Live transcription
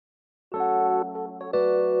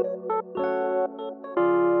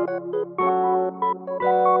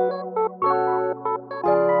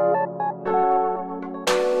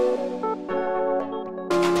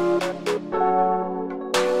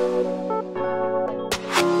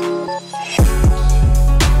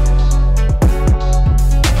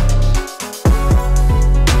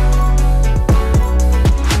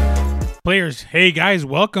Anyways, hey guys,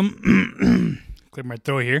 welcome. Clear my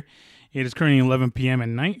throat here. It is currently 11 p.m. at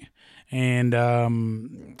night, and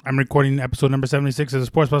I'm recording episode number 76 of the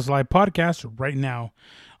Sports Plus Live podcast right now.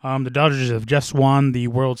 The Dodgers have just won the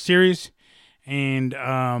World Series, and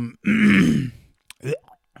it's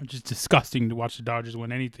just disgusting to watch the Dodgers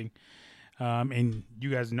win anything, and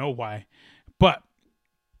you guys know why. But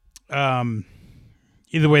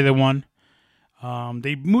either way, they won.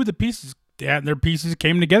 They moved the pieces. Their pieces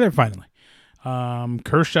came together finally.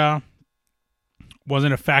 Kershaw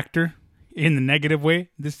wasn't a factor in the negative way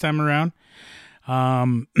this time around. I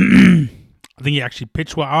think he actually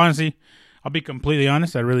pitched well. Honestly, I'll be completely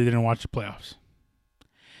honest. I really didn't watch the playoffs.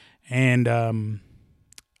 And I'm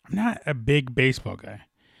not a big baseball guy.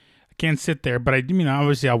 I can't sit there, but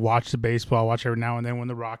obviously I watch the baseball. I watch every now and then when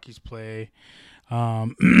the Rockies play.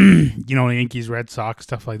 The Yankees, Red Sox,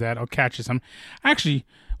 stuff like that. I'll catch it some. Actually,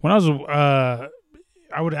 when I was,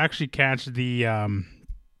 I would actually catch the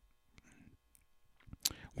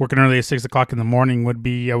working early at 6 o'clock in the morning.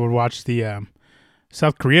 I would watch the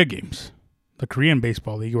South Korea games, the Korean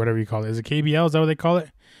Baseball League, or whatever you call it. Is it KBL? Is that what they call it?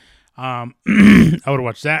 I would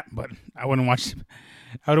watch that, but I wouldn't watch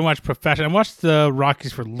professional. I watched the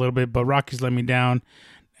Rockies for a little bit, but Rockies let me down.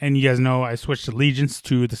 And you guys know I switched allegiance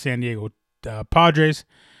to the San Diego Padres,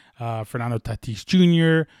 Fernando Tatis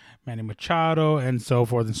Jr., Manny Machado, and so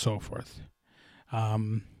forth and so forth. But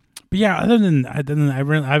yeah, other than I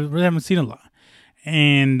really haven't seen a lot,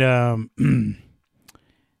 and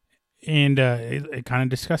it kind of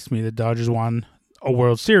disgusts me. The Dodgers won a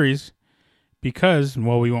World Series because,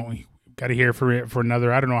 we got to hear for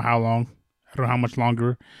another. I don't know how long. I don't know how much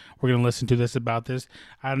longer we're going to listen to about this.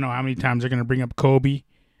 I don't know how many times they're going to bring up Kobe.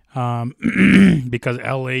 Because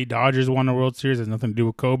LA Dodgers won the World Series has nothing to do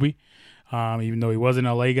with Kobe. Even though he was an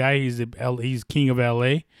LA guy, he's king of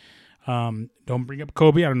LA. Don't bring up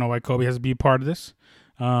Kobe. I don't know why Kobe has to be a part of this.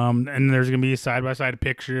 And there's going to be a side-by-side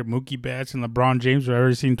picture of Mookie Betts and LeBron James, which I've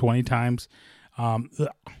already seen 20 times.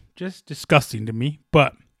 Just disgusting to me.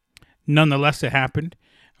 But nonetheless, it happened.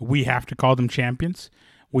 We have to call them champions.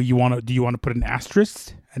 Do you want to put an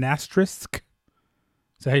asterisk? An asterisk?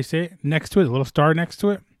 Is that how you say it? Next to it? A little star next to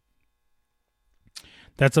it?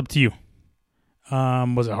 That's up to you.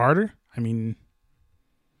 Was it harder? I don't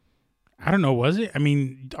know. Was it?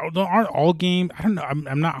 Aren't all games? I don't know.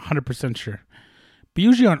 I'm not 100% sure. But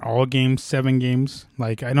usually on all games, 7 games,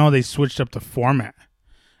 like I know they switched up the format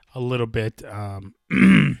a little bit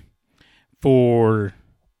for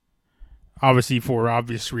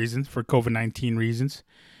obvious reasons, for COVID-19 reasons.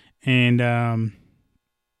 And I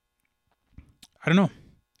don't know.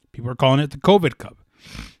 People are calling it the COVID Cup.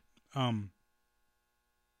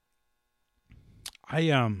 I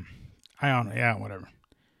don't know. Yeah, whatever.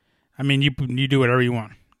 You do whatever you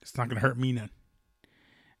want. It's not gonna hurt me none.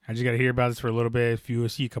 I just got to hear about this for a little bit. If you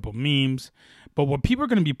see a couple memes, but what people are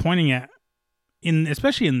going to be pointing at,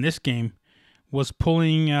 especially in this game, was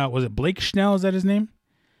pulling. Was it Blake Snell? Is that his name?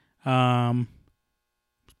 Pitching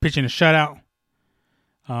a shutout.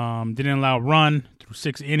 Didn't allow a run through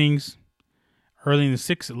 6 innings. Early in the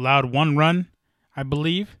 6th, allowed 1 run, I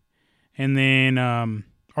believe, and then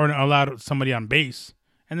or allowed somebody on base,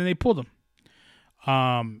 and then they pulled him.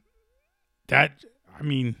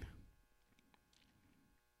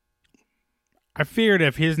 I figured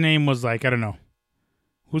if his name was like, I don't know,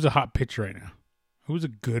 who's a hot pitcher right now? Who's a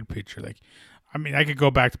good pitcher? I could go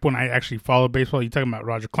back to when I actually followed baseball. You're talking about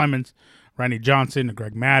Roger Clemens, Randy Johnson,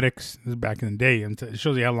 Greg Maddux. This is back in the day, and it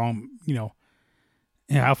shows you how long,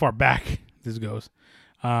 how far back this goes.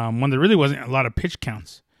 When there really wasn't a lot of pitch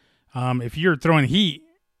counts. If you're throwing heat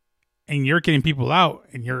and you're getting people out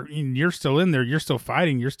and you're still in there, you're still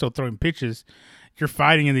fighting, you're still throwing pitches, you're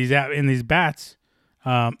fighting in these bats.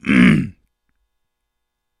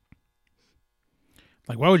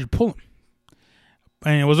 Why would you pull him?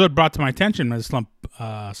 And it was what brought to my attention the Slump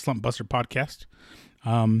Buster podcast.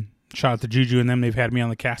 Shout out to Juju and them. They've had me on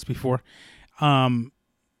the cast before. It's an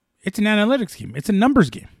analytics game. It's a numbers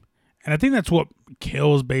game. And I think that's what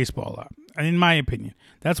kills baseball up. In my opinion.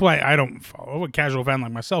 That's why I don't follow. A casual fan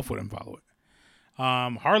like myself wouldn't follow it.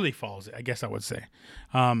 Harley follows it, I guess I would say.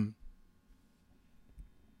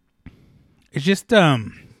 It's just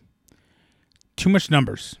too much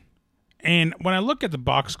numbers. And when I look at the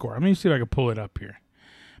box score, let me see if I can pull it up here.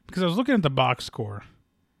 Because I was looking at the box score.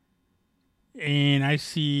 And I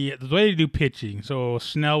see the way they do pitching. So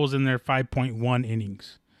Snell was in there 5.1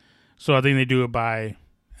 innings. So I think they do it by,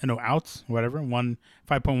 outs, whatever. 5.1,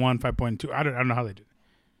 5.2. I don't know how they do it.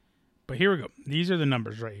 But here we go. These are the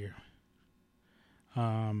numbers right here.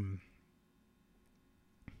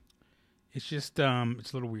 It's just it's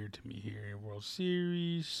a little weird to me here. World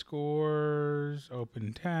Series scores,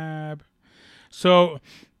 open tab. So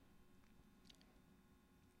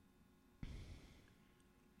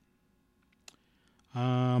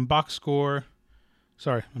box score.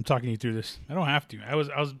 Sorry, I'm talking you through this. I don't have to. I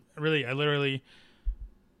literally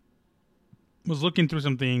was looking through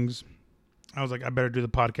some things. I was like, I better do the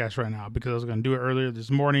podcast right now because I was going to do it earlier this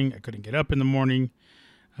morning. I couldn't get up in the morning.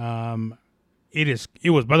 It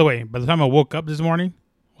was, by the way, by the time I woke up this morning,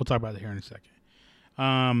 we'll talk about that here in a second.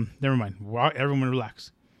 Never mind. Everyone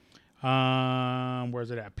relax.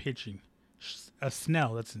 Where's it at? Pitching.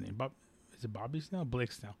 Snell, that's the name. Is it Bobby Snell?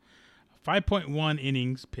 Blake Snell. 5.1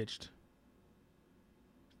 innings pitched.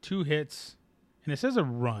 2 hits. And it says a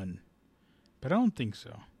run. But I don't think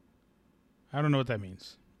so. I don't know what that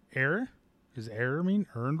means. Error? Does error mean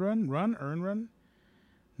earned run? Earned run?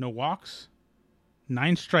 No walks?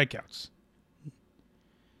 9 strikeouts.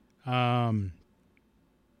 So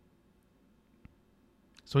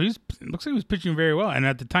it looks like he was pitching very well. And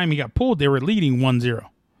at the time he got pulled, they were leading 1-0.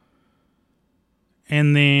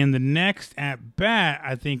 And then the next at bat,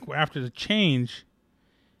 I think after the change,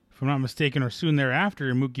 if I'm not mistaken, or soon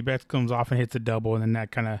thereafter, Mookie Betts comes off and hits a double, and then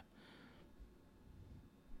that kind of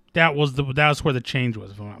that was where the change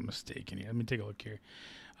was, if I'm not mistaken. Yeah, let me take a look here.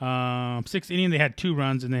 6th inning, they had 2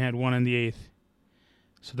 runs, and they had 1 in the 8th.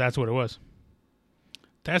 So that's what it was.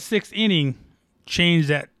 That 6th inning changed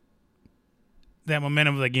that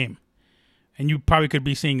momentum of the game. And you probably could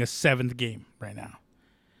be seeing a 7th game right now.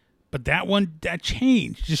 But that one, that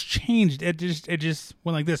changed. It just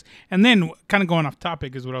went like this. And then, kind of going off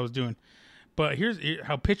topic is what I was doing. But here's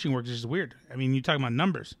how pitching works. It's just weird. I mean, you're talking about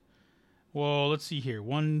numbers. Well, let's see here.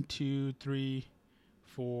 1, 2, 3,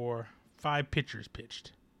 4, 5 pitchers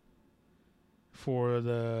pitched. For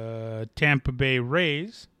the Tampa Bay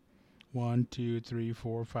Rays, 1, 2, 3,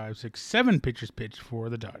 4, 5, 6, 7 pitchers pitched for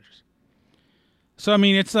the Dodgers. So I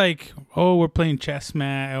mean, it's like, oh, we're playing chess,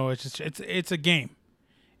 man. Oh, it's a game.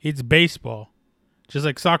 It's baseball, just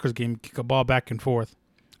like soccer's game. You kick a ball back and forth.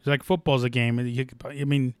 It's like football's a game. I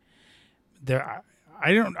mean,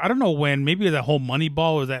 I don't know when. Maybe the whole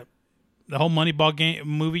Moneyball was that the whole Moneyball game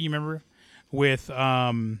movie. You remember with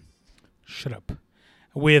shut up,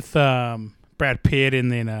 with Brad Pitt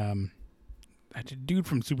and then that dude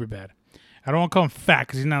from Superbad. I don't want to call him fat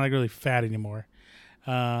because he's not like really fat anymore.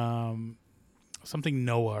 Something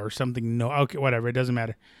Noah or something Noah. Okay, whatever. It doesn't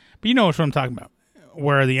matter. But you know what I'm talking about.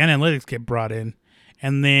 Where the analytics get brought in,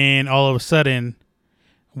 and then all of a sudden,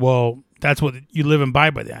 well, that's what you live and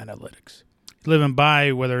buy by the analytics. You live and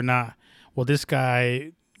buy whether or not, well, this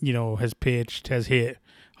guy, has pitched, has hit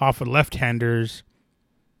off of left-handers,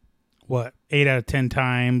 8 out of 10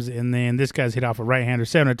 times, and then this guy's hit off a right-hander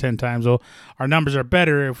 7 out of 10 times. Well, our numbers are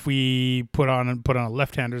better if we put on a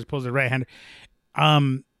left-hander as opposed to a right-hander.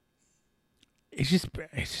 It's just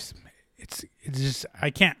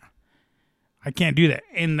I can't do that.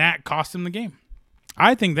 And that cost him the game.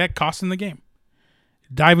 I think that cost him the game.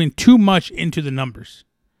 Diving too much into the numbers.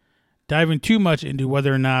 Diving too much into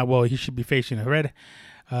whether or not, well, he should be facing a red.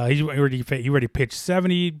 He already pitched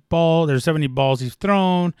 70 balls. There's 70 balls he's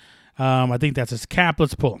thrown. I think that's his cap.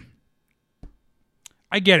 Let's pull him.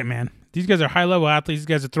 I get it, man. These guys are high-level athletes. These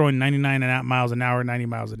guys are throwing 99 miles an hour, 90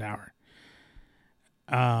 miles an hour.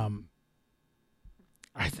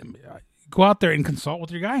 Go out there and consult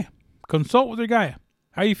with your guy. Consult with your guy.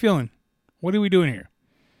 How are you feeling? What are we doing here?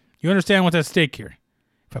 You understand what's at stake here.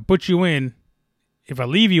 If I put you in, if I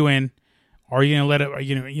leave you in, are you gonna let it? Are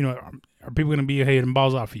are people gonna be hitting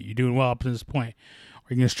balls off you? You're doing well up to this point. Are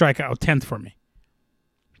you gonna strike out 10th for me?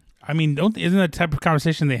 I mean, isn't that the type of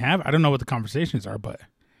conversation they have? I don't know what the conversations are, but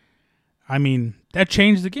I mean that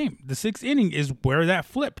changed the game. The 6th inning is where that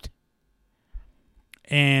flipped,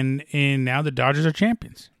 and now the Dodgers are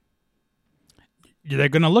champions. They're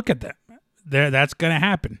gonna look at that. That's gonna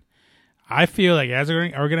happen. I feel like as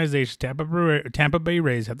an organization, Tampa Bay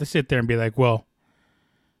Rays have to sit there and be like, well,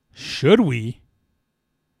 should we?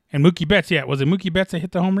 And Mookie Betts, was it Mookie Betts that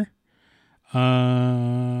hit the homer?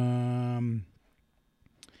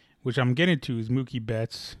 Which I'm getting to is Mookie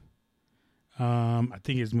Betts. I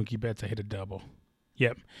think it's Mookie Betts that hit a double.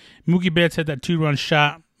 Yep. Mookie Betts had that 2-run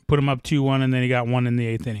shot, put him up 2-1, and then he got 1 in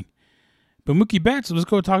the 8th inning. But Mookie Betts, let's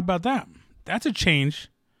go talk about that. That's a change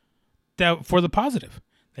for the positive.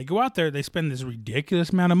 They go out there, they spend this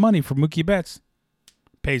ridiculous amount of money for Mookie Betts.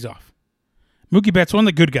 Pays off. Mookie Betts, one of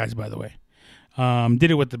the good guys, by the way.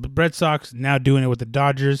 Did it with the Red Sox, now doing it with the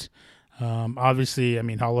Dodgers. Obviously, I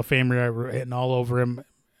mean, Hall of Famer written all over him.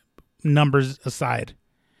 Numbers aside.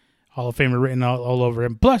 Hall of Famer written all over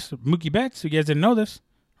him. Plus, Mookie Betts, you guys didn't know this,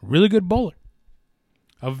 really good bowler.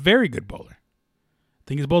 A very good bowler. I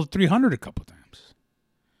think he's bowled 300 a couple times.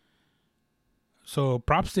 So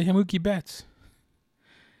props to him, Mookie Betts.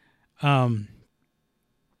 I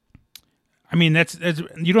mean, that's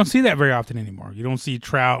you don't see that very often anymore. You don't see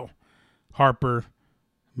Trout, Harper,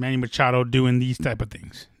 Manny Machado doing these type of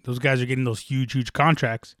things. Those guys are getting those huge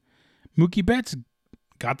contracts. Mookie Betts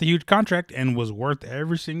got the huge contract and was worth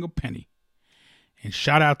every single penny. And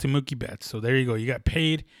shout out to Mookie Betts. So there you go. You got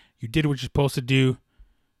paid. You did what you're supposed to do.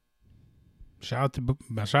 Shout out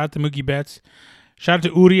to Mookie Betts. Shout out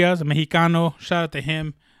to Urias, a Mexicano. Shout out to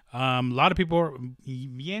him. A lot of people are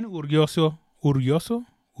bien orgulloso. Orgulloso.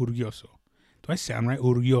 Do I sound right?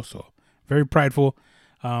 Orgulloso. Very prideful.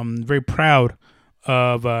 Very proud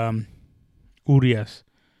of Urias.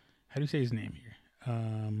 How do you say his name here?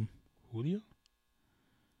 Julio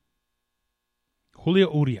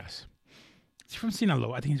Urias. He's from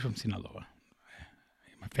Sinaloa. I think he's from Sinaloa.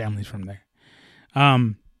 My family's from there.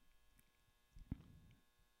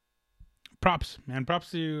 Props, man.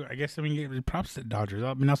 Props to, props to the Dodgers.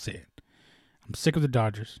 I'll say it. I'm sick of the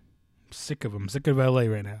Dodgers. I'm sick of them. I'm sick of LA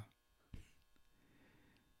right now.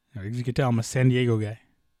 As you can tell, I'm a San Diego guy.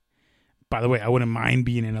 By the way, I wouldn't mind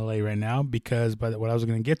being in LA right now because what I was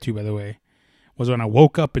going to get to, by the way, was when I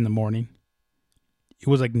woke up in the morning, it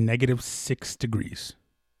was like -6 degrees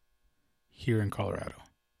here in Colorado.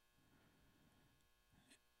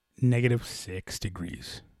 -6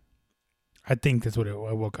 degrees. I think that's what I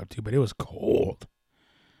woke up to, but it was cold.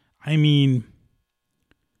 I mean,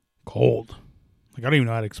 cold. Like, I don't even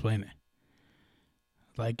know how to explain it.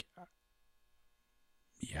 Like,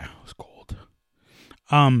 yeah, it was cold.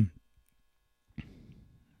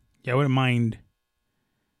 Yeah, I wouldn't mind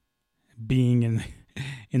being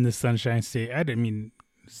in the Sunshine State. I mean,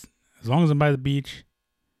 as long as I'm by the beach,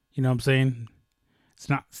 you know what I'm saying? It's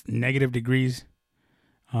not negative degrees.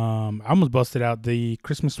 I almost busted out the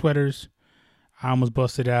Christmas sweaters. I almost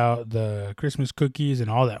busted out the Christmas cookies and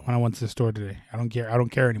all that when I went to the store today. I don't care. I don't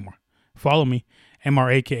care anymore. Follow me,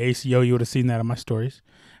 MRAKACO. You would have seen that on my stories.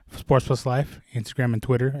 Sports Plus Life, Instagram and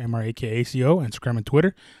Twitter, MRAKACO, Instagram and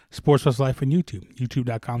Twitter, Sports Plus Life and YouTube,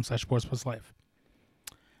 youtube.com/Sports Plus Life.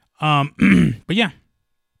 But yeah,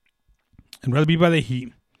 I'd rather be by the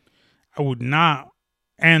heat. I would not.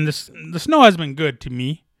 And the snow has been good to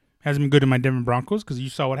me. Hasn't been good to my Denver Broncos because you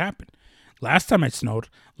saw what happened. Last time it snowed,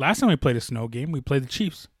 last time we played a snow game, we played the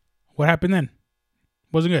Chiefs. What happened then?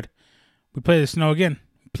 Wasn't good. We played the snow again.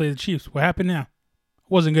 We played the Chiefs. What happened now?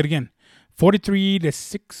 Wasn't good again.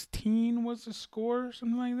 43-16 was the score,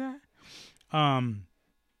 something like that.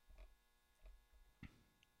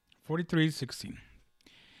 43-16.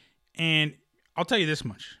 And I'll tell you this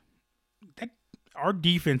much. That our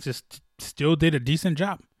defense still did a decent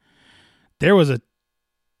job. There was a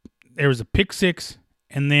pick six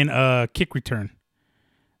and then a kick return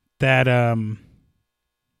that kind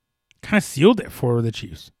of sealed it for the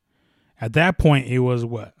Chiefs. At that point, it was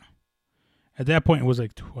what? At that point, it was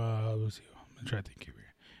like 12. Let's see. I'm trying to think here.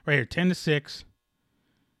 Right here, 10-6,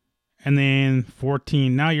 and then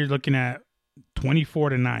 14. Now you're looking at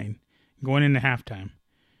 24-9 going into halftime,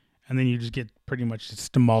 and then you just get pretty much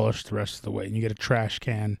just demolished the rest of the way, and you get a trash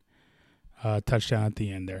can touchdown at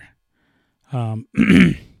the end there. That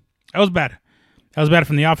was bad. That was bad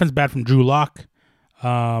from the offense. Bad from Drew Lock.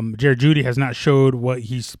 Jared Jeudy has not showed what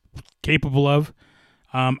he's capable of.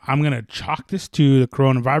 I'm going to chalk this to the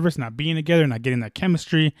coronavirus, not being together, not getting that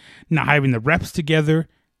chemistry, not having the reps together.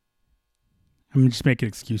 I'm just making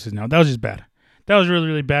excuses now. That was just bad. That was really,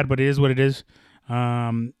 really bad, but it is what it is.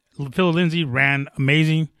 Phil Lindsay ran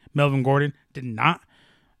amazing. Melvin Gordon did not.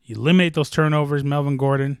 You eliminate those turnovers, Melvin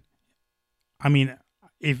Gordon. I mean,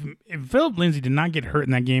 if Philip Lindsay did not get hurt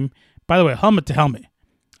in that game, by the way, helmet to helmet,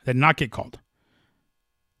 did not get called.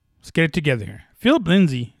 Let's get it together here. Philip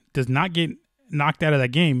Lindsay does not get knocked out of that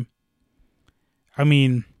game. I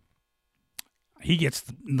mean, he gets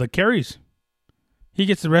the carries. He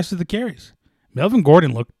gets the rest of the carries. Melvin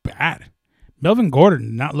Gordon looked bad. Melvin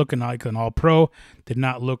Gordon not looking like an all-pro, did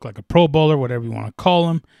not look like a pro bowler, whatever you want to call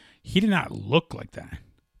him. He did not look like that.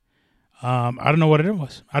 I don't know what it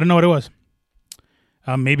was.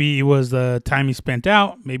 Maybe it was the time he spent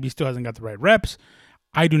out. Maybe he still hasn't got the right reps.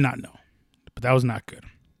 I do not know. But that was not good.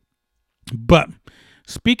 But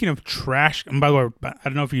speaking of trash, and by the way, I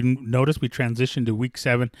don't know if you noticed, we transitioned to Week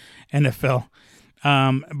 7 NFL.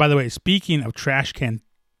 By the way, speaking of trash can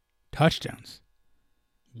touchdowns,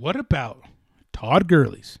 what about Todd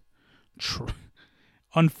Gurley's?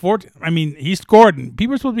 I mean, he scored, and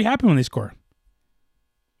people are supposed to be happy when they score.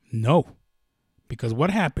 No, because what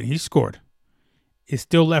happened? He scored. It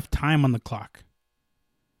still left time on the clock.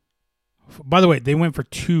 By the way, they went for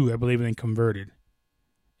 2, I believe, and then converted.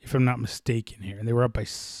 if I'm not mistaken here. And they were up by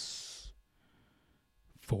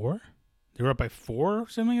 4. They were up by 4 or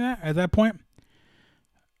something like that at that point.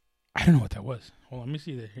 I don't know what that was. Hold on, let me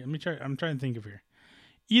see that here. Let me try. I'm trying to think of here.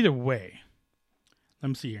 Either way, let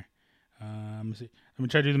me see here. Let me see. Let me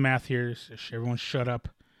try to do the math here. Everyone shut up.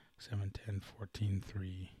 7, 10, 14,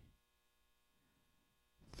 3,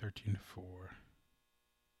 13, 4.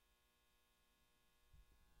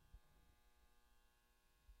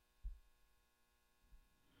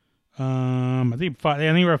 I think 5. I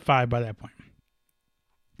think we were at 5 by that point.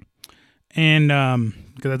 And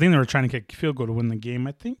because I think they were trying to kick a field goal to win the game,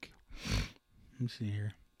 I think. Let me see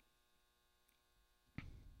here.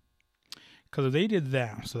 Because if they did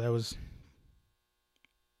that, so that was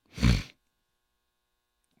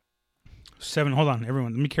 7. Hold on,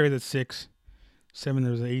 everyone. Let me carry that 6. 7,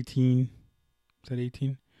 there was 18. Is that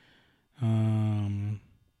 18? 7,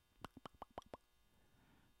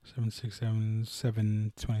 6, 7,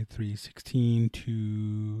 7, 23, 16,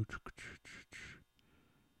 2,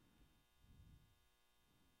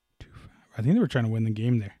 I think they were trying to win the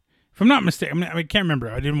game there. If I'm not mistaken, I can't remember.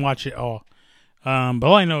 I didn't watch it all. But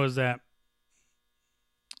all I know is that,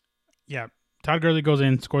 yeah, Todd Gurley goes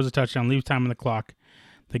in, scores a touchdown, leaves time on the clock.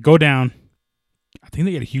 They go down. I think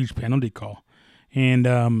they get a huge penalty call. And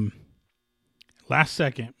last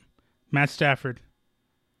second, Matt Stafford,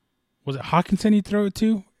 was it Hawkinson he threw it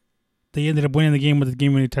to? They ended up winning the game with the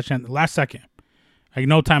game-winning touchdown. The last second, like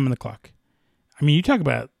no time on the clock. I mean, you talk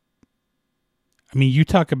about.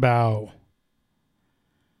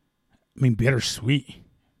 Bittersweet.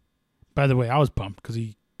 By the way, I was pumped because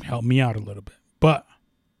he helped me out a little bit. But,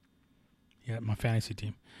 yeah, my fantasy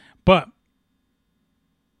team. But,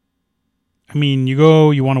 I mean, you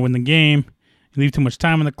want to win the game. You leave too much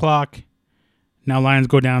time on the clock. Now Lions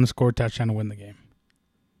go down and score a touchdown to win the game.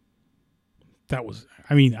 That was,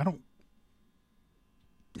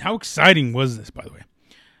 how exciting was this, by the way?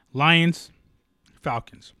 Lions,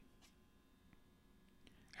 Falcons.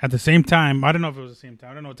 At the same time, I don't know if it was the same time.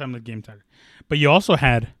 I don't know what time the game started. But you also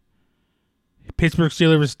had Pittsburgh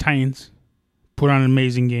Steelers versus Titans put on an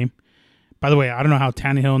amazing game. By the way, I don't know how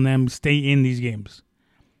Tannehill and them stay in these games.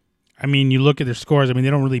 I mean, you look at their scores. I mean, they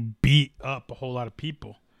don't really beat up a whole lot of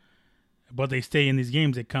people. But they stay in these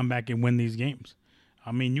games. They come back and win these games.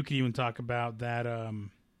 I mean, you could even talk about that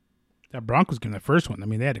that Broncos game, that first one. I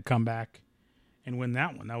mean, they had to come back and win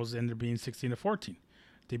that one. That was ended up being 16-14.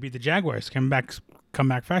 They beat the Jaguars, comeback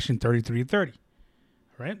fashion, 33-30.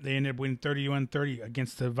 Right? They ended up winning 31-30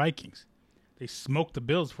 against the Vikings. They smoked the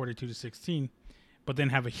Bills 42-16, but then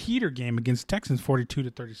have a heater game against Texans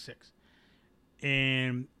 42-36.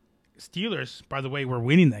 And Steelers, by the way, were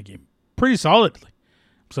winning that game pretty solidly.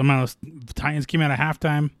 Somehow the Titans came out at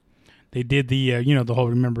halftime. They did the the whole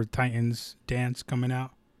remember Titans dance coming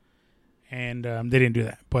out, and they didn't do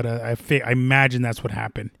that. But I imagine that's what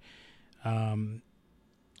happened.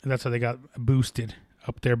 That's how they got boosted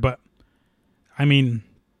up there. But I mean,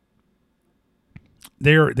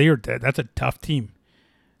 that's a tough team.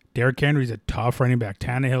 Derrick Henry's a tough running back.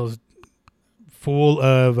 Tannehill's full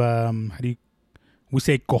of we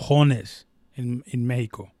say cojones in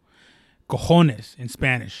Mexico. Cojones in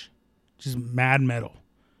Spanish, just mad metal.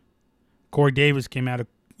 Corey Davis out of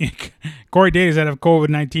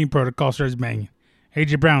COVID-19 protocol, starts banging.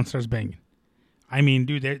 AJ Brown starts banging. I mean,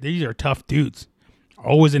 dude, these are tough dudes.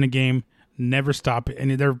 Always in a game, never stop it,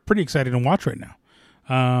 and they're pretty excited to watch right now.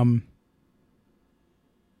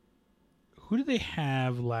 Who did they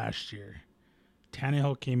have last year?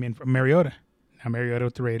 Tannehill came in from Mariota. Now Mariota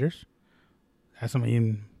with the Raiders. That's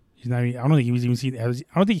something. He's not. I don't think he was even seen. I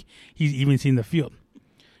don't think he's even seen the field.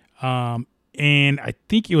 And I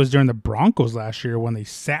think it was during the Broncos last year when they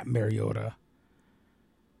sat Mariota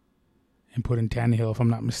and put in Tannehill, if I'm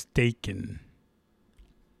not mistaken.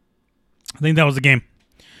 I think that was the game.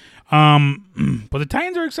 But the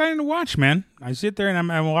Titans are exciting to watch, man. I sit there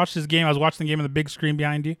and I watch this game. I was watching the game on the big screen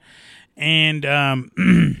behind you, and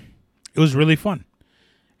it was really fun.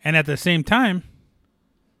 And at the same time,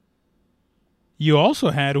 you also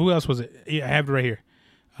had, who else was it? I have it right here.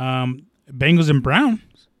 Bengals and Browns.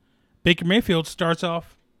 Baker Mayfield starts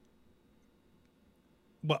off,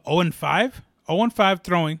 0-5? 0-5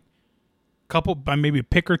 throwing. Couple, by maybe a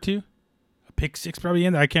pick or two. A pick 6 probably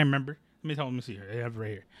in there. I can't remember. Let me see here. I have it right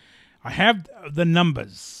here. I have the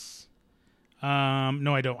numbers.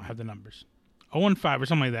 No, I don't have the numbers. 0-5 or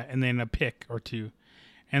something like that. And then a pick or two.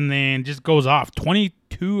 And then just goes off.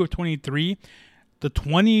 22 of 23.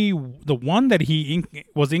 The one that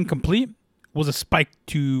was incomplete was a spike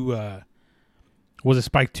to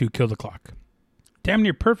kill the clock. Damn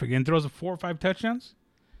near perfect, and throws 4 or 5 touchdowns.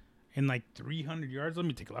 and like 300 yards. Let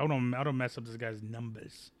me take a look. I don't mess up this guy's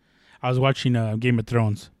numbers. I was watching Game of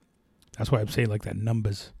Thrones. That's why I'm saying like that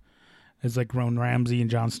numbers. It's like Ron Ramsey and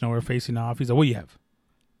Jon Snow are facing off. He's like, what do you have?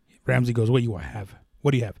 Ramsey goes, what do you have?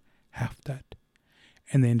 What do you have? Half that.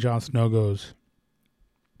 And then Jon Snow goes,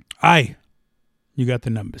 aye, you got the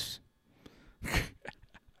numbers.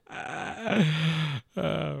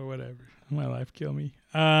 Whatever. My life kill me.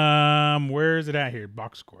 Where is it at here?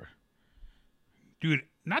 Box score. Dude,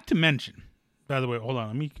 not to mention, by the way, hold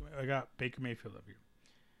on. I got Baker Mayfield up here.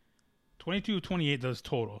 22-28 does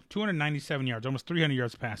total. 297 yards, almost 300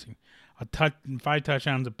 yards passing. 5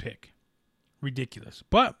 touchdowns, a pick. Ridiculous.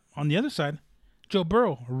 But on the other side, Joe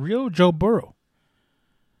Burrow, real Joe Burrow.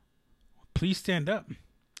 Please stand up.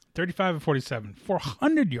 35-47,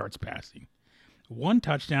 400 yards passing. 1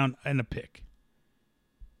 touchdown and a pick.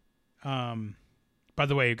 By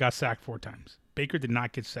the way, he got sacked 4 times. Baker did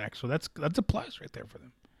not get sacked, so that's a plus right there for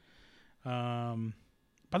them.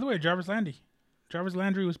 By the way, Jarvis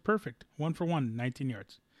Landry was perfect. 1 for 1, 19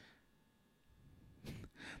 yards.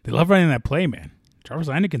 They love running that play, man. Jarvis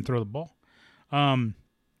Landry can throw the ball. But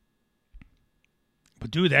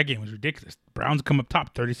dude, that game was ridiculous. Browns come up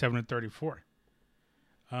top, 37-34.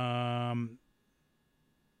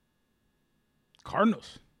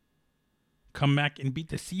 Cardinals come back and beat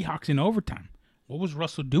the Seahawks in overtime. What was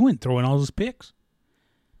Russell doing throwing all those picks?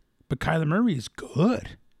 But Kyler Murray is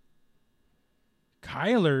good.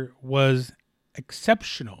 Kyler was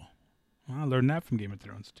exceptional. Well, I learned that from Game of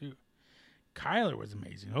Thrones too. Kyler was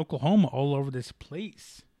amazing. Oklahoma all over this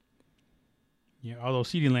place. Yeah, although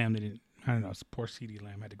CeeDee Lamb didn't. I don't know. Poor CeeDee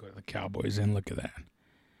Lamb had to go to the Cowboys, and look at that.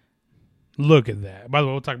 Look at that. By the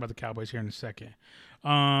way, we'll talk about the Cowboys here in a second.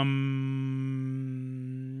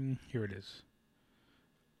 Here it is.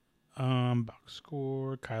 Box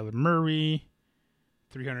score. Kyler Murray,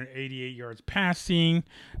 388 yards passing,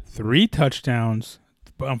 3 touchdowns,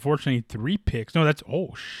 but unfortunately 3 picks. No, that's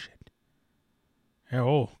shit.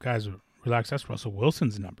 Yeah, guys, relax. That's Russell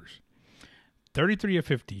Wilson's numbers. 33 of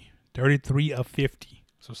 50. 33 of 50.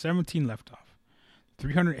 So 17 left off.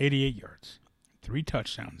 388 yards, 3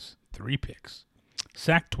 touchdowns, 3 picks,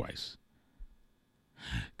 sacked twice.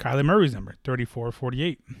 Kyler Murray's number,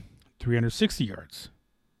 34-48, 360 yards,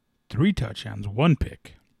 3 touchdowns, 1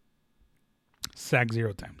 pick, sacked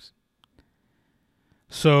 0 times.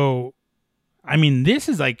 So, I mean, these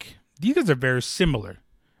guys are very similar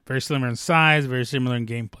in size, very similar in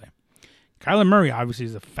gameplay. Kyler Murray obviously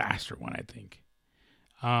is a faster one, I think.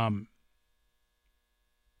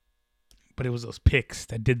 But it was those picks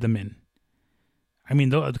that did them in. I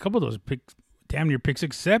mean, a couple of those picks, damn near picks,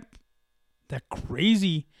 except that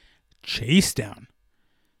crazy chase down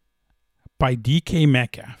by DK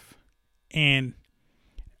Metcalf. And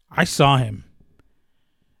I saw him.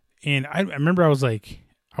 And I remember I was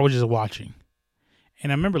just watching.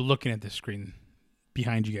 And I remember looking at the screen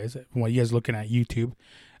behind you guys. While you guys looking at YouTube,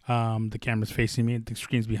 the camera's facing me, the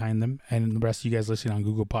screen's behind them. And the rest of you guys listening on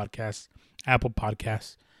Google Podcasts, Apple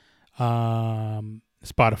Podcasts,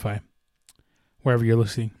 Spotify, wherever you're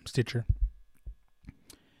listening, Stitcher.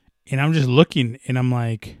 And I'm just looking, and I'm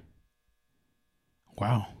like,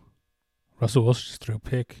 wow, Russell Wilson just threw a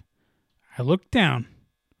pick. I look down,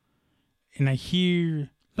 and I hear,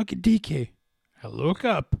 look at DK. I look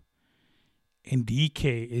up, and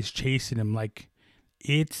DK is chasing him like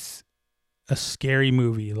it's a scary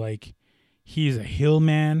movie. Like he is a hill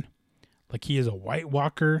man, like he is a White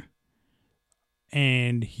Walker,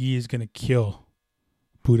 and he is going to kill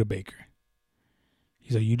Budda Baker.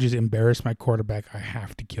 He's like, you just embarrassed my quarterback. I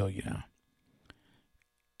have to kill you now.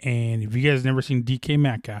 And if you guys never seen DK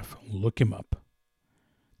Metcalf, look him up.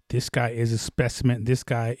 This guy is a specimen. This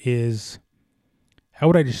guy is, how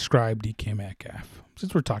would I describe DK Metcalf?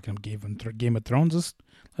 Since we're talking Game of Thrones,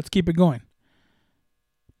 let's keep it going.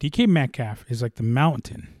 DK Metcalf is like the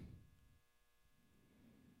mountain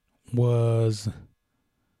was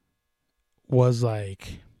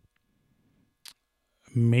like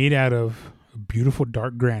made out of beautiful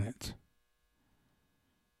dark granite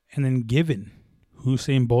and then given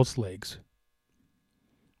Usain Bolt's legs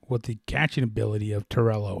with the catching ability of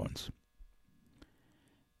Terrell Owens.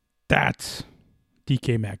 That's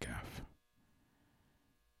DK Metcalf.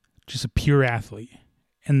 Just a pure athlete.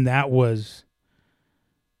 And that was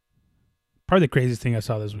probably the craziest thing I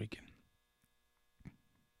saw this weekend.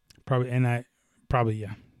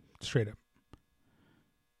 Yeah, straight up.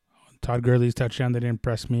 Todd Gurley's touchdown, that didn't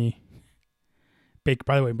impress me.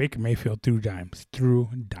 By the way, Baker Mayfield threw dimes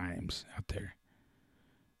out there.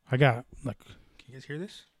 I got, look, can you guys hear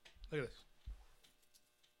this? Look at this.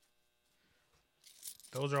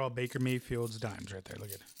 Those are all Baker Mayfield's dimes right there. Look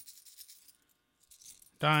at it.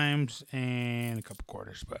 dimes and a couple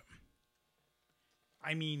quarters. But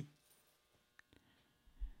I mean,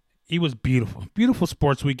 it was beautiful, beautiful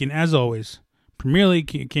sports weekend as always. Premier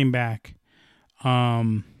League came back.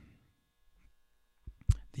 There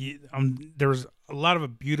was a lot of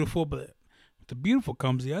it beautiful, but with the beautiful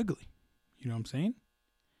comes the ugly. You know what I'm saying?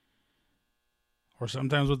 Or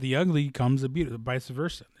sometimes with the ugly comes the beautiful, vice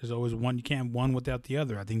versa. There's always one. You can't have one without the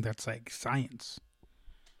other. I think that's like science.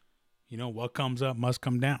 You know, what comes up must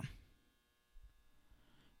come down.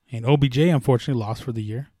 And OBJ, unfortunately, lost for the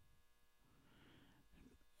year.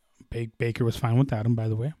 Baker was fine without him, by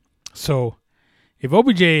the way. So, if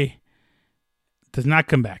OBJ does not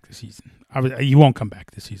come back this season, he won't come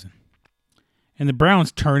back this season, and the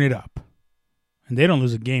Browns turn it up, and they don't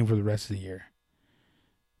lose a game for the rest of the year,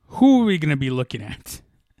 who are we going to be looking at?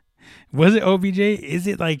 Was it OBJ? Is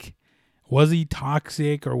it like, was he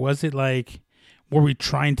toxic, or was it like, were we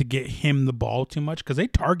trying to get him the ball too much? Because they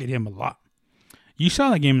target him a lot. You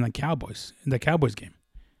saw that game in the Cowboys game.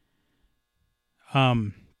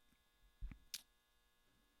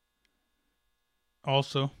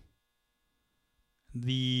 Also,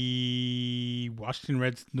 the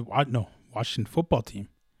Washington football team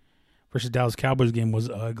versus Dallas Cowboys game was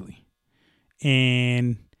ugly.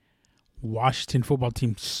 And Washington football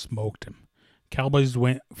team smoked them. Cowboys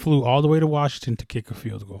flew all the way to Washington to kick a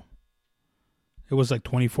field goal. It was like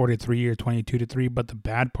 24-3 or 22-3, but the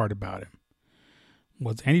bad part about it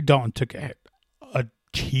was Andy Dalton took a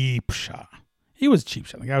cheap shot. It was a cheap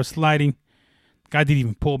shot. The guy was sliding. The guy didn't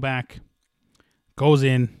even pull back. Goes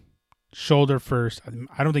in, shoulder first.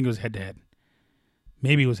 I don't think it was head-to-head.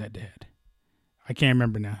 Maybe it was head-to-head. I can't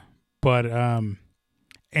remember now. But, and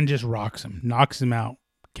just rocks him. Knocks him out.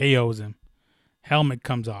 KOs him. Helmet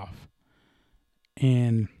comes off.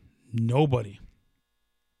 And nobody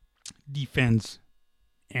defends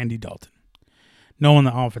Andy Dalton. No one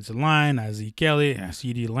on the offensive line. Zeke Elliott,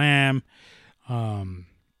 CeeDee Lamb.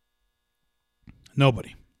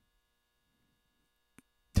 Nobody.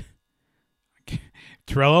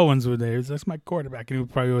 Terrell Owens was there. That's my quarterback, and he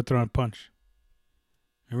would probably throw a punch.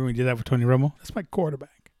 Remember when we did that for Tony Romo? That's my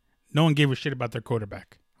quarterback. No one gave a shit about their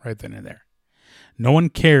quarterback right then and there. No one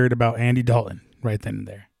cared about Andy Dalton right then and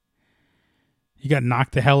there. He got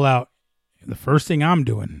knocked the hell out. The first thing I'm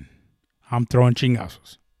doing, I'm throwing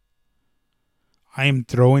chingazos. I am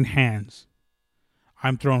throwing hands.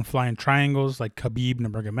 I'm throwing flying triangles like Khabib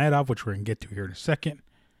Nurmagomedov, which we're going to get to here in a second.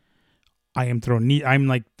 I am throwing knee.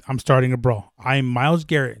 I'm starting a brawl. I am Myles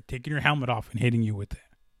Garrett taking your helmet off and hitting you with it.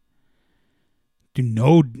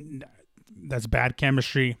 That's bad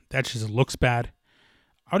chemistry. That just looks bad.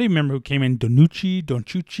 I don't even remember who came in.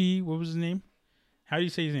 Donchucci. What was his name? How do you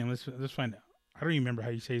say his name? Let's find out. I don't even remember how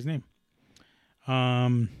you say his name.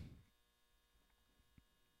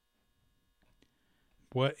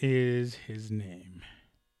 What is his name?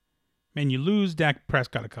 Man, you lose Dak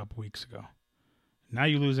Prescott a couple weeks ago. Now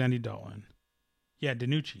you lose Andy Dalton. Yeah,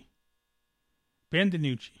 DiNucci. Ben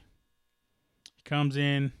DiNucci. He comes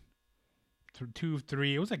in through 2 of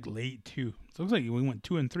 3. It was like late 2. It looks like we went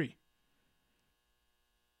 2 and 3.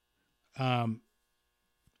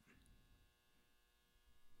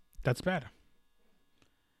 That's bad.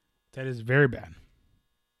 That is very bad.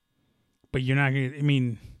 But you're not going to, I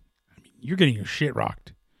mean, you're getting your shit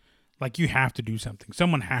rocked. Like, you have to do something.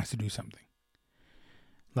 Someone has to do something.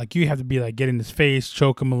 Like, you have to be like, get in his face,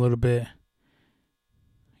 choke him a little bit.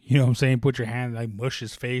 You know what I'm saying? Put your hand, like, mush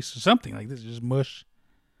his face or something like this. Just mush.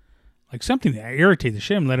 Like, something that irritates the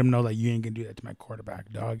shit and let him know that you ain't going to do that to my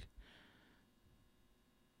quarterback, dog.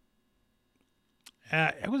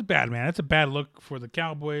 It was bad, man. That's a bad look for the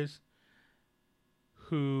Cowboys,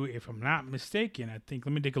 who, if I'm not mistaken, I think,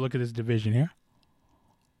 let me take a look at this division here.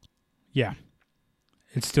 Yeah.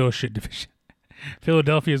 It's still a shit division.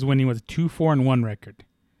 Philadelphia is winning with a 2-4-1 record.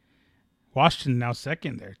 Washington now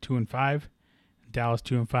second there, 2-5. Dallas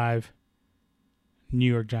 2-5.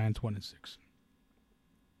 New York Giants 1-6.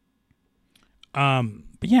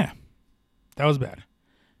 But yeah, that was bad.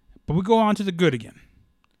 But we go on to the good again.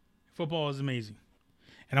 Football is amazing.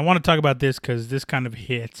 And I want to talk about this because this kind of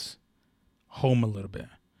hits home a little bit.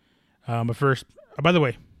 But first, by the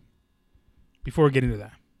way, before we get into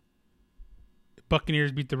that,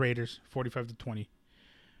 Buccaneers beat the Raiders 45-20.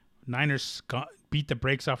 Niners beat the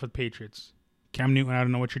brakes off of the Patriots. Cam Newton, I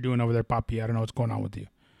don't know what you're doing over there, Papi. I don't know what's going on with you.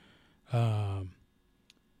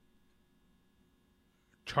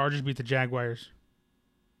 Chargers beat the Jaguars.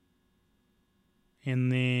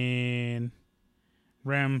 And then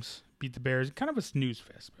Rams beat the Bears. Kind of a snooze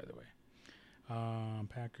fest, by the way.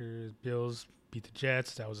 Packers, Bills beat the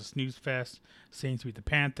Jets. That was a snooze fest. Saints beat the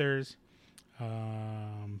Panthers.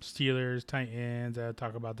 Steelers, Titans. I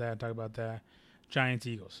talk about that. Giants,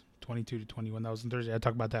 Eagles, 22-21. That was on Thursday. I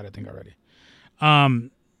talked about that, I think, already.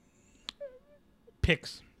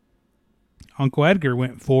 Picks. Uncle Edgar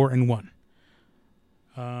went 4-1.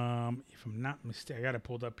 If I'm not mistaken, I got it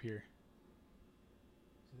pulled up here.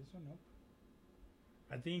 Is this one? Nope.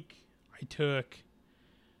 I think I took.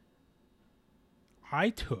 I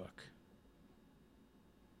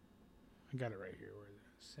got it right here. Where is it?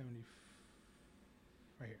 70.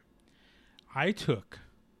 Right here. I took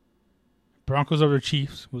Broncos over the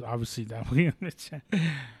Chiefs. Was obviously that.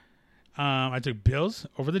 I took Bills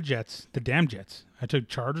over the Jets. The damn Jets. I took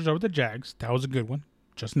Chargers over the Jags. That was a good one.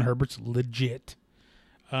 Justin Herbert's legit.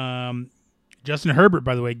 Justin Herbert,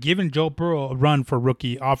 by the way, giving Joe Burrow a run for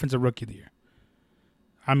offensive rookie of the year.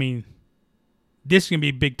 I mean, this is gonna be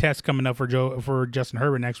a big test coming up for Justin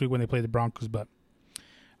Herbert next week when they play the Broncos. But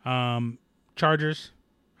Chargers,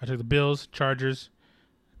 I took the Bills, Chargers,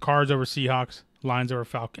 Cards over Seahawks, Lions over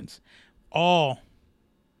Falcons, all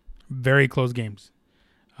very close games.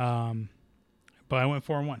 But I went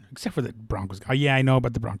 4-1, except for the Broncos. Oh yeah, I know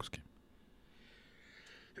about the Broncos game.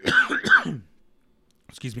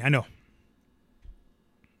 Excuse me, I know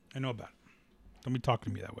about it. Don't be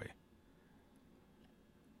talking to me that way.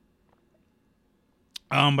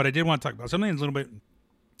 But I did want to talk about something that's a little bit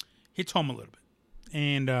hits home a little bit.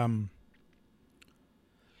 And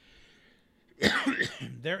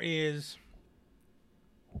there is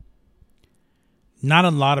not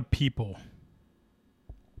a lot of people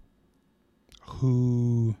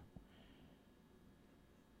who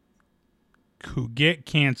get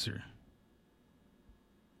cancer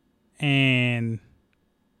and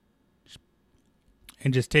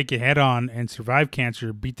just take it head on and survive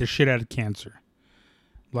cancer, beat the shit out of cancer.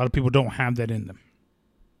 A lot of people don't have that in them.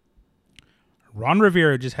 Ron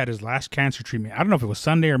Rivera just had his last cancer treatment. I don't know if it was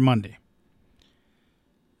Sunday or Monday.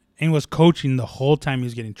 And was coaching the whole time he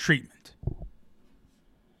was getting treatment.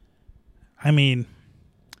 I mean,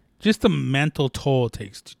 just the mental toll it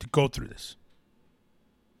takes to go through this.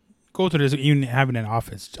 Go through this even having an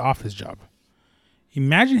office job.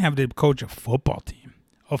 Imagine having to coach a football team.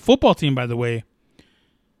 A football team, by the way,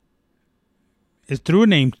 is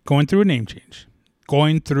going through a name change.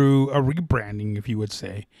 Going through a rebranding, if you would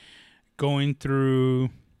say. Going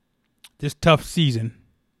through this tough season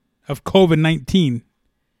of COVID-19.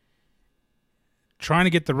 Trying to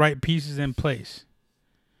get the right pieces in place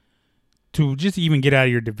to just even get out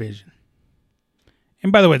of your division.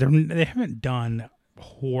 And by the way, they haven't done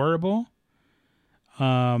horrible.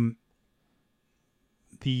 The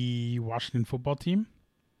Washington football team.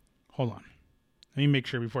 Hold on. Let me make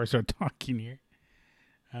sure before I start talking here.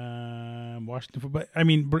 Washington football. I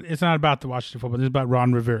mean, it's not about the Washington football. It's about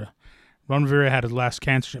Ron Rivera. Ron Rivera had his last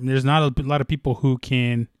cancer. I mean, there's not a lot of people who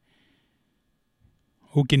can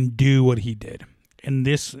do what he did. And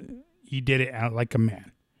he did it out like a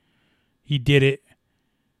man. He did it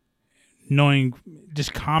knowing,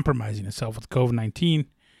 just compromising himself with COVID-19,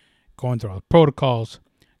 going through all the protocols,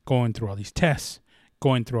 going through all these tests,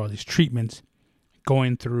 going through all these treatments,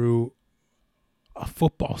 going through a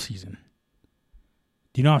football season.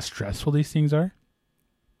 Do you know how stressful these things are?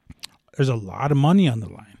 There's a lot of money on the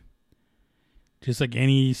line. Just like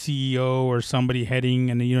any CEO or somebody heading,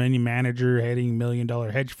 and any manager heading $1 million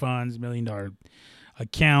hedge funds, $1 million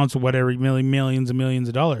accounts, or whatever, millions and millions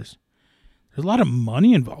of dollars. There's a lot of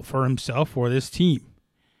money involved for himself or this team.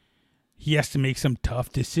 He has to make some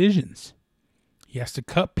tough decisions. He has to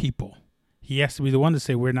cut people. He has to be the one to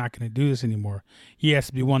say, we're not going to do this anymore. He has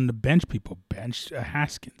to be one to bench people. Bench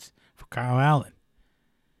Haskins for Kyle Allen.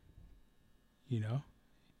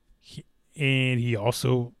 And he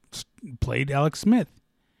also played Alex Smith.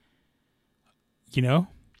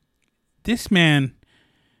 This man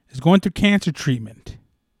is going through cancer treatment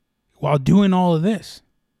while doing all of this.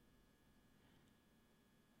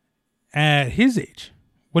 At his age.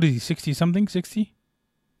 What is he, 60-something? 60?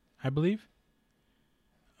 I believe.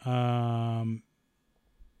 But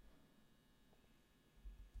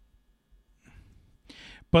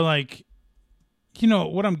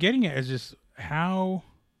what I'm getting at is just how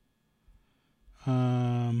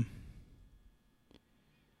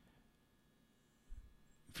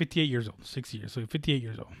 58 years old, 60 years, so 58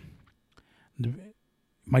 years old.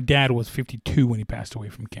 My dad was 52 when he passed away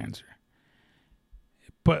from cancer.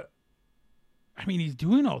 But, I mean, he's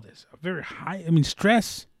doing all this. Very high,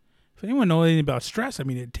 stress. If anyone knows anything about stress,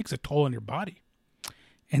 it takes a toll on your body.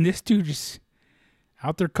 And this dude just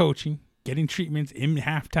out there coaching, getting treatments in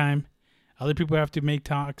halftime. Other people have to make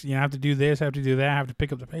talks, have to do this, have to do that, have to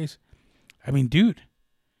pick up the pace. Dude,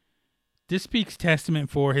 this speaks testament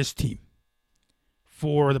for his team.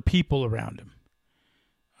 for the people around him,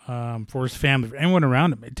 for his family, for anyone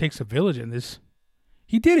around him. It takes a village in this.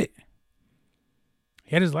 He did it.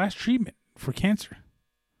 He had his last treatment for cancer.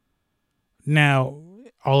 Now,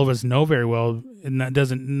 all of us know very well, and that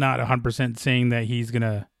doesn't not 100% saying that he's going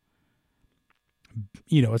to,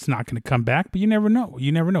 it's not going to come back, but you never know.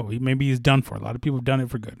 You never know. Maybe he's done for. A lot of people have done it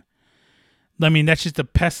for good. I mean, that's just the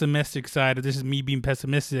pessimistic side of this. Is me being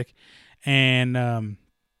pessimistic and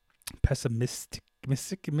pessimistic,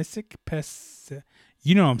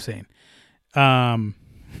 you know what I'm saying.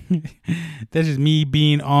 That's just me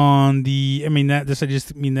being on the. I mean, that's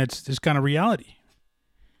just kind of reality.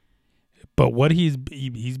 But what he's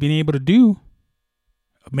been able to do,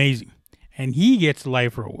 amazing, and he gets a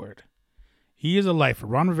lifer award. He is a lifer.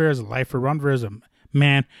 Ron Rivera is a lifer. Ron Rivera is a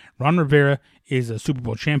man. Ron Rivera is a Super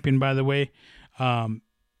Bowl champion, by the way.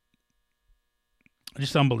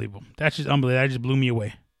 Just unbelievable. That's just unbelievable. That just blew me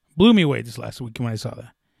away. Blew me away this last week when I saw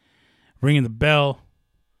that. Ringing the bell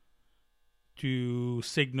to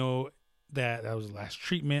signal that was the last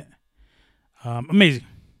treatment. Amazing.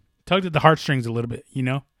 Tugged at the heartstrings a little bit,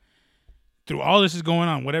 Through all this is going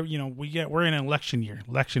on, whatever, we're in an election year.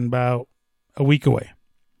 Election about a week away.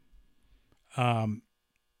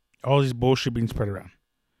 All this bullshit being spread around.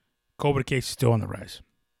 COVID case is still on the rise.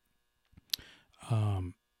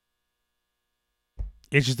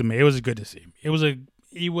 It's just amazing. It was good to see. It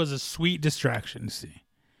was a sweet distraction to see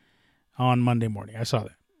on Monday morning. I saw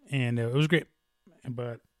that, and it was great.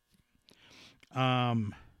 But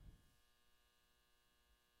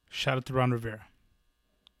shout out to Ron Rivera.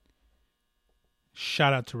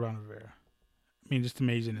 Shout out to Ron Rivera. I mean, just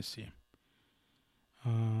amazing to see.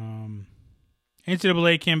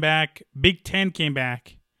 NCAA came back. Big Ten came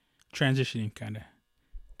back. Transitioning, kind of.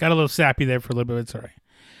 Got a little sappy there for a little bit. It's all right.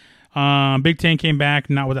 Big Ten came back,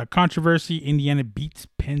 not without controversy. Indiana beats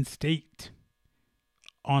Penn State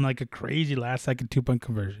on like a crazy last-second 2-point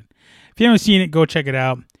conversion. If you haven't seen it, go check it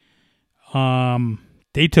out.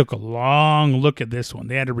 They took a long look at this one.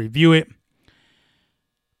 They had to review it.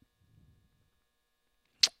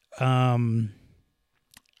 I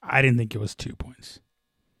didn't think it was 2 points.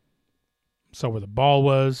 Saw where the ball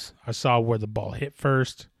was. I saw where the ball hit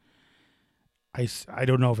first. I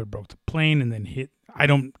don't know if it broke the plane and then hit. I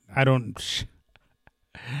don't. That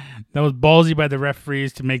was ballsy by the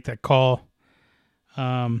referees to make that call.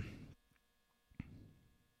 That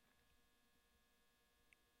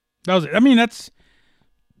was it. I mean,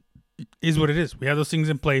 is what it is. We have those things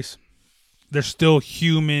in place. There's still a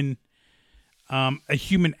human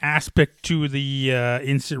aspect to the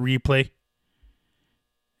instant replay.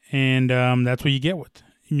 And that's what you get with.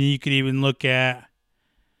 I mean, you could even look at,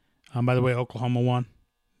 by the way, Oklahoma won.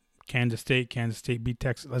 Kansas State beat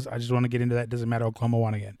Texas. I just want to get into that. Doesn't matter. Oklahoma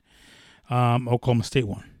won again. Oklahoma State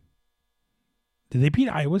won. Did they beat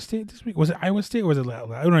Iowa State this week? Was it Iowa State or was it? I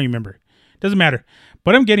don't even remember. Doesn't matter.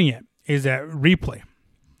 What I'm getting at is that replay.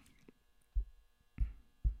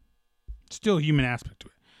 Still a human aspect to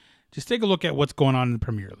it. Just take a look at what's going on in the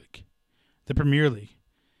Premier League. The Premier League,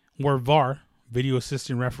 where VAR, video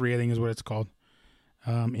assistant referee, I think is what it's called,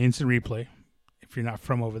 instant replay. If you're not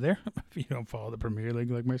from over there, if you don't follow the Premier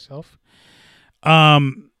League like myself,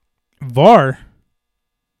 VAR,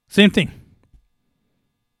 same thing.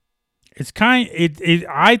 It's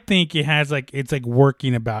I think it has it's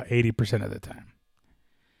working about 80% of the time,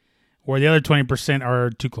 where the other 20% are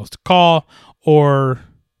too close to call or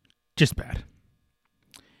just bad.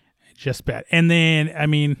 Just bad. And then, I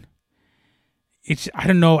mean, I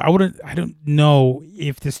don't know. I don't know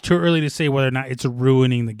if it's too early to say whether or not it's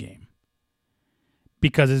ruining the game.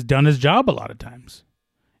 Because it's done its job a lot of times.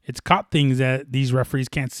 It's caught things that these referees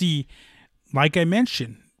can't see. Like I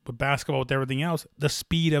mentioned, with basketball, with everything else, the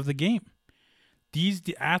speed of the game.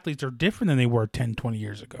 The athletes are different than they were 10, 20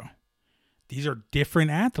 years ago. These are different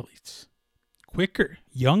athletes. Quicker,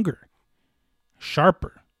 younger,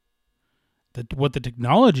 sharper. What the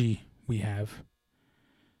technology we have.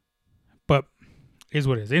 But is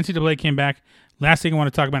what it is. NCAA came back. Last thing I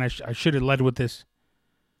want to talk about, I should have led with this.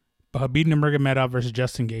 But Khabib Nurmagomedov versus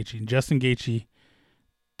Justin Gaethje. And Justin Gaethje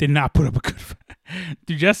did not put up a good fight.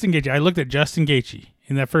 Dude, Justin Gaethje, I looked at Justin Gaethje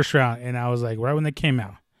in that first round, and I was like, right when they came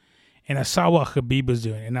out, and I saw what Khabib was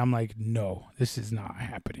doing, and I'm like, no, this is not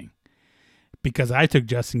happening. Because I took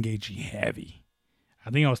Justin Gaethje heavy. I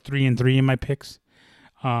think I was 3-3 in my picks.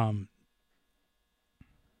 Khabib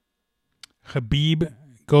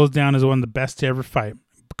goes down as one of the best to ever fight.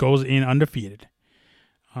 Goes in undefeated.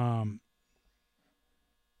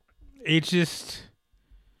 It's just,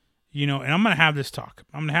 and I'm going to have this talk.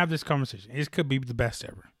 I'm going to have this conversation. Is Khabib the best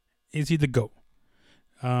ever? Is he the GOAT?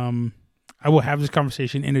 I will have this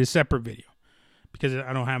conversation in a separate video. because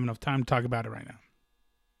I don't have enough time to talk about it right now.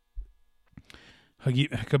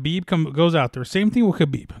 Khabib goes out there. Same thing with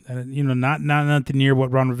Khabib. Not nothing near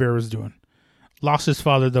what Ron Rivera was doing. Lost his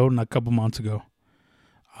father though, a couple months ago.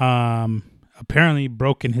 Apparently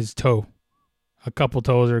broken his toe, a couple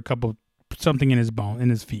toes or something in his bone, in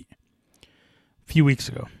his feet. A few weeks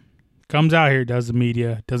ago, comes out here, does the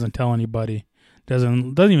media, doesn't tell anybody,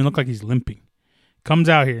 doesn't even look like he's limping. Comes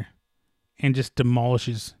out here and just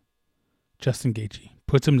demolishes Justin Gaethje,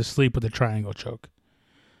 puts him to sleep with a triangle choke,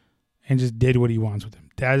 and just did what he wants with him.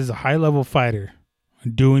 That is a high-level fighter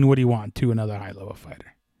doing what he wanted to another high-level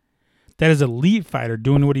fighter. That is an elite fighter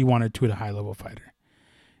doing what he wanted to a high-level fighter.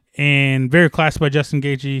 And very classy by Justin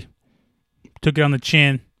Gaethje. Took it on the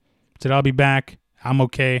chin. Said, I'll be back. I'm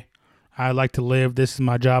okay. I like to live. This is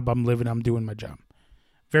my job. I'm living. I'm doing my job.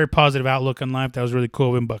 Very positive outlook on life. That was really cool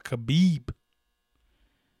of him. But Khabib,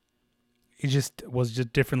 it just was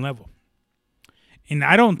just different level. And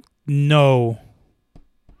I don't know.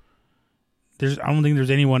 I don't think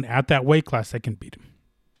there's anyone at that weight class that can beat him.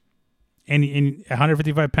 And in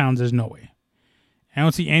 155 pounds, there's no way. I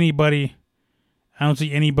don't see anybody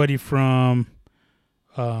from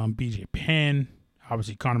BJ Penn.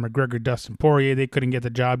 Obviously, Conor McGregor, Dustin Poirier. They couldn't get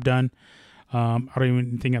the job done. I don't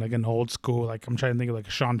even think of like an old school. Like I'm trying to think of like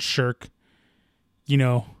a Sean Shirk.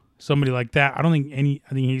 Somebody like that. I think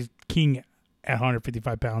he's king at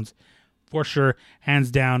 155 pounds for sure,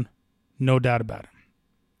 hands down, no doubt about it.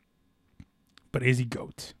 But is he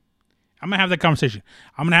GOAT? I'm going to have that conversation.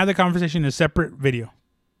 I'm going to have that conversation in a separate video.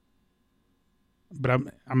 But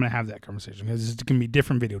I'm going to have that conversation because it's going to be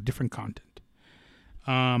different video, different content.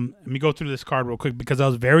 Let me go through this card real quick because I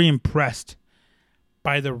was very impressed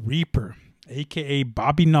by the Reaper, a.k.a.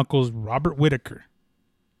 Bobby Knuckles, Robert Whittaker.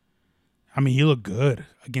 I mean, he looked good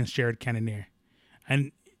against Jared Cannonier.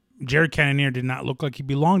 And Jared Cannonier did not look like he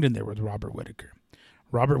belonged in there with Robert Whittaker.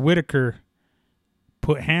 Robert Whittaker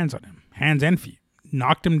put hands on him, hands and feet,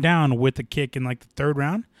 knocked him down with a kick in like the third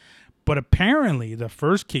round. But apparently the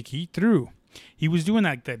first kick he threw, he was doing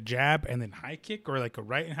like that jab and then high kick or like a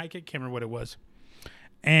right and high kick. Can't remember what it was.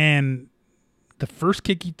 And the first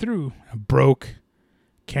kick he threw broke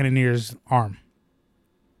Cannonier's arm.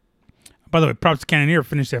 By the way, props to Cannonier,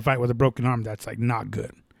 finished that fight with a broken arm. That's like not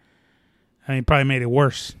good. I mean, probably made it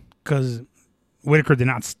worse because Whittaker did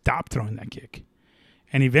not stop throwing that kick.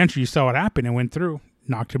 And eventually you saw what happened. It went through,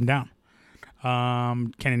 knocked him down.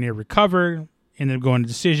 Cannonier recovered, ended up going to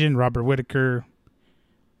decision. Robert Whittaker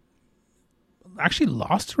actually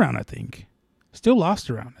lost a round, I think. Still lost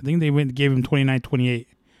a round. I think they gave him 29-28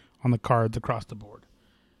 on the cards across the board.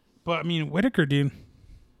 But, I mean, Whittaker, dude,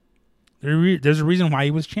 there's a reason why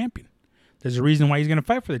he was champion. There's a reason why he's going to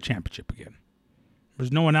fight for the championship again.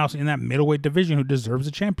 There's no one else in that middleweight division who deserves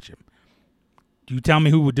a championship. Do you tell me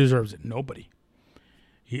who deserves it? Nobody.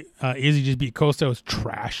 Izzy just beat Costa. It was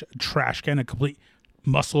trash can, a complete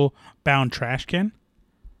muscle-bound trash can.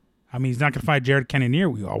 I mean, he's not going to fight Jared Cannonier.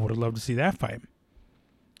 We all would have loved to see that fight.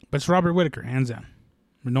 But it's Robert Whittaker, hands down.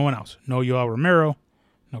 No one else. No Yoel Romero.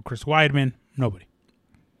 No Chris Weidman. Nobody.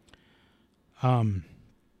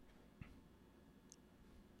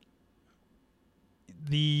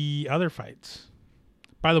 The other fights.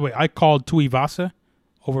 By the way, I called Tuivasa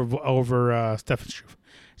over Stefan Struve.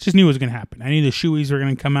 Just knew it was going to happen. I knew the Shoeys were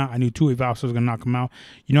going to come out. I knew Tuivasa was going to knock him out.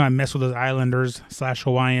 I mess with those Islanders /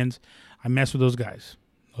 Hawaiians. I mess with those guys.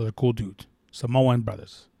 Those are cool dudes. Samoan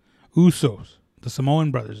brothers. Usos. The Samoan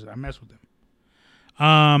brothers. I mess with them.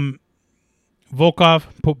 Volkov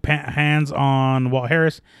put hands on Walt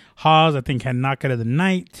Harris. Haas, I think, had knockout of the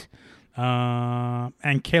night.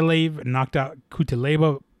 And Kalev knocked out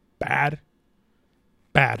Kuteleba. Bad.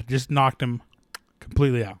 Just knocked him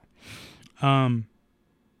completely out.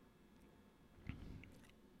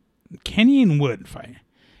 Kenyon Wood fight.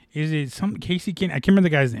 Is it some Casey Kenyon? I can't remember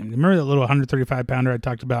the guy's name. Remember that little 135 pounder I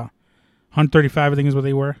talked about? 135, I think is what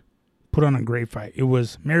they were. Put on a great fight. It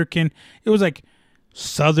was American. It was like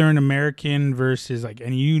Southern American versus like,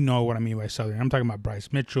 and you know what I mean by Southern. I'm talking about Bryce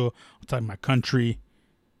Mitchell. I'm talking about country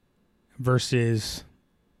versus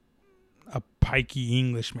a pikey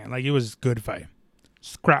Englishman. Like it was a good fight.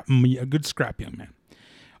 A good scrap young man.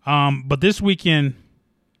 But this weekend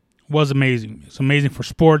was amazing. It's amazing for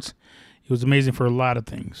sports. It was amazing for a lot of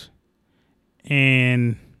things.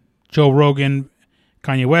 And Joe Rogan,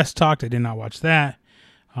 Kanye West talked. I did not watch that.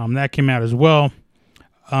 That came out as well.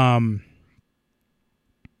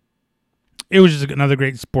 It was just another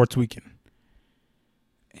great sports weekend.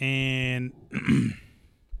 And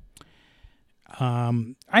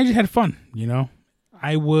I just had fun,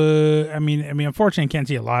 unfortunately I can't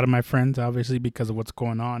see a lot of my friends, obviously, because of what's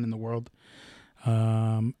going on in the world.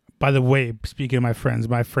 By the way, speaking of my friends,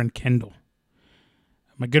 my friend Kendall,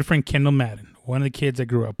 my good friend Kendall Madden, one of the kids I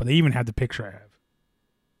grew up with. They even have the picture I have.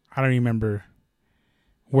 I don't even remember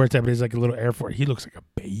where it's at, but he's like a little Air Force. He looks like a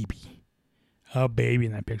baby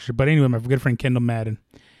in that picture. But anyway, my good friend Kendall Madden,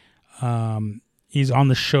 he's on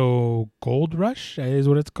the show Gold Rush, is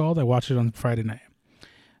what it's called. I watched it on Friday night.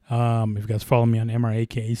 If you guys follow me on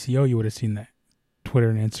MRAKACO, you would have seen that.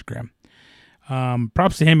 Twitter and Instagram.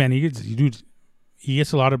 Props to him, man. He gets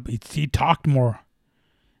a lot of. He talked more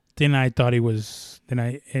than I thought than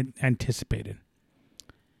I anticipated.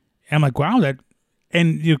 And I'm like, wow, that.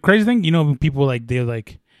 And the crazy thing, people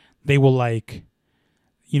they will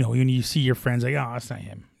when you see your friends, like, oh, that's not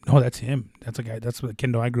him. No, that's him. That's a guy. That's the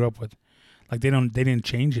Kendall I grew up with. Like they didn't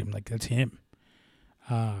change him. Like that's him.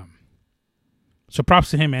 So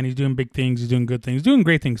props to him, man. He's doing big things. He's doing good things. He's doing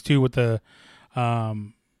great things too with the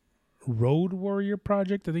Road Warrior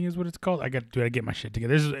Project, I think is what it's called. I got to get my shit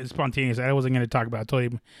together. This is spontaneous. I wasn't going to talk about it. I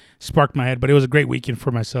totally sparked my head, but it was a great weekend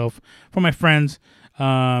for myself, for my friends.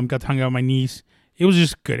 Got to hang out with my niece. It was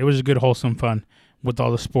just good. It was just good, wholesome fun with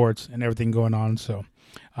all the sports and everything going on. So,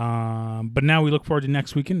 but now we look forward to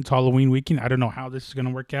next weekend. It's Halloween weekend. I don't know how this is going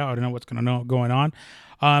to work out. I don't know what's going on.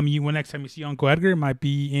 When next time you see Uncle Edgar, it might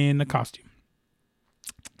be in a costume.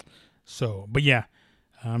 So, but yeah.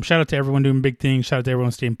 Shout out to everyone doing big things. Shout out to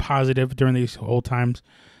everyone staying positive during these whole times.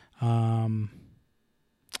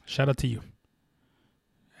 Shout out to you.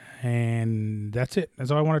 And that's it.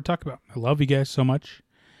 That's all I want to talk about. I love you guys so much.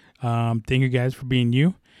 Thank you guys for being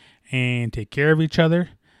you. And take care of each other.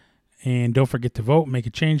 And don't forget to vote. Make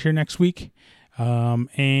a change here next week.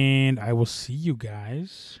 And I will see you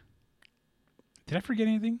guys. Did I forget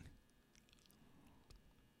anything?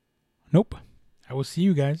 Nope. I will see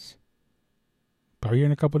you guys. Probably here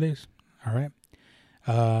in a couple of days. All right.